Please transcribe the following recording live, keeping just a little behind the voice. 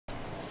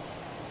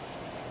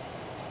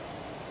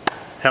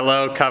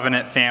Hello,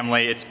 Covenant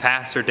family. It's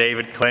Pastor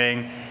David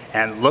Kling,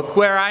 and look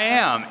where I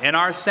am in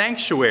our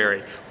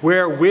sanctuary,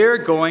 where we're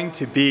going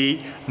to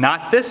be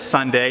not this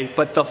Sunday,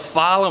 but the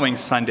following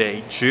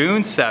Sunday,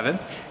 June 7th,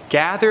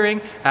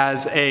 gathering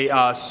as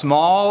a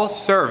small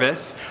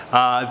service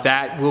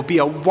that will be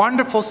a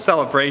wonderful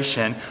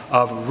celebration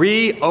of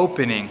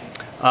reopening.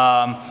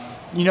 I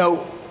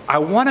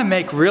want to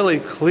make really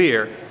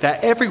clear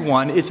that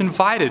everyone is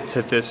invited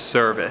to this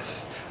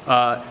service.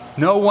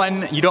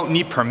 You don't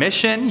need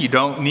permission, you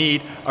don't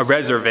need a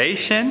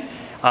reservation.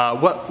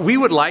 What we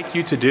would like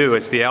you to do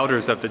as the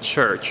elders of the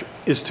church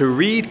is to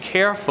read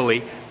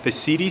carefully the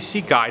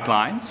CDC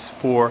guidelines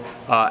for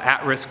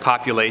at-risk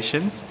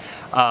populations,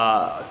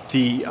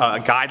 the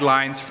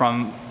guidelines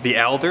from the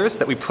elders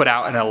that we put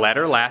out in a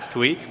letter last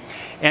week,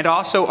 and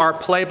also our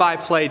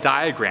play-by-play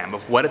diagram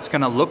of what it's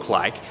going to look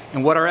like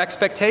and what our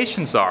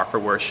expectations are for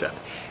worship.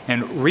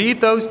 And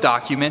read those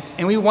documents,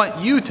 and we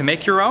want you to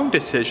make your own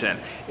decision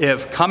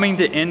if coming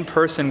to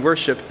in-person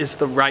worship is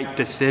the right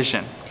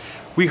decision.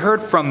 We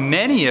heard from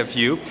many of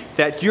you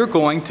that you're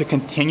going to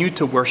continue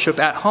to worship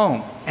at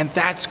home, and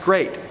that's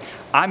great.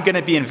 I'm going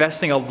to be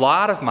investing a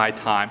lot of my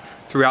time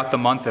throughout the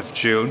month of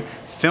June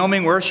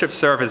filming worship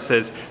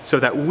services so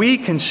that we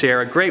can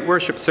share a great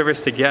worship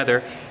service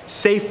together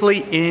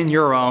safely in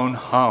your own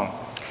home.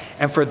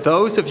 And for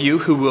those of you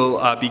who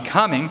will be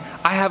coming,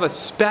 I have a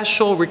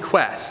special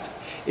request.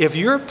 If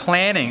you're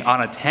planning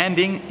on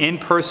attending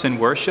in-person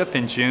worship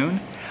in June,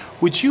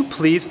 would you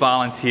please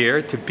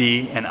volunteer to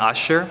be an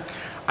usher?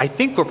 I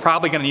think we're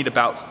probably going to need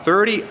about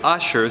 30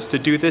 ushers to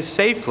do this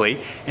safely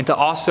and to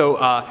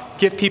also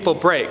give people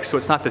breaks so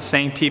it's not the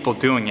same people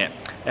doing it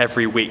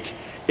every week.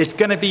 It's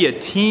going to be a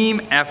team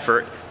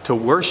effort to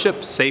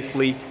worship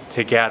safely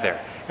together,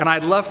 and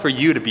I'd love for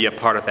you to be a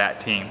part of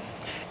that team.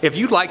 If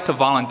you'd like to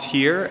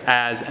volunteer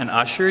as an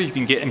usher, you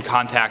can get in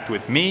contact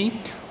with me,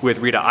 with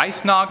Rita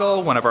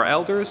Eisnagel, one of our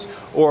elders,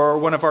 or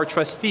one of our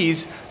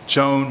trustees,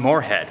 Joan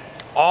Moorhead.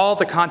 All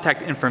the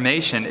contact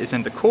information is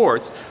in the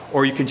cords,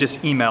 or you can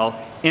just email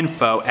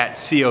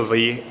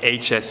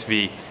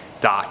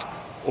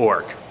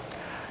info@covhsv.org.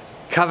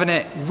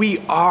 Covenant,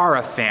 we are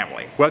a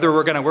family, whether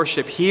we're going to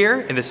worship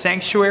here in the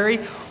sanctuary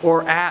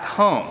or at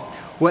home.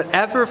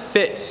 Whatever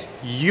fits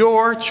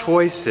your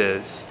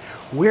choices,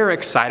 we're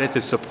excited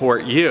to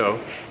support you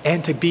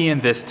and to be in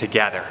this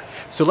together.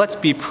 So let's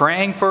be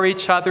praying for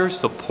each other,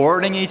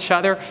 supporting each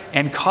other,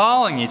 and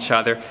calling each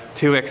other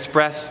to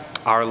express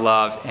our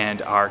love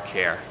and our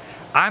care.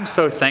 I'm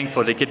so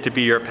thankful to get to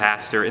be your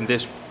pastor in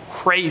this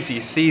crazy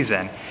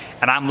season,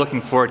 and I'm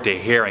looking forward to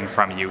hearing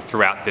from you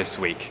throughout this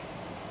week.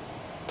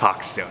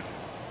 Talk soon.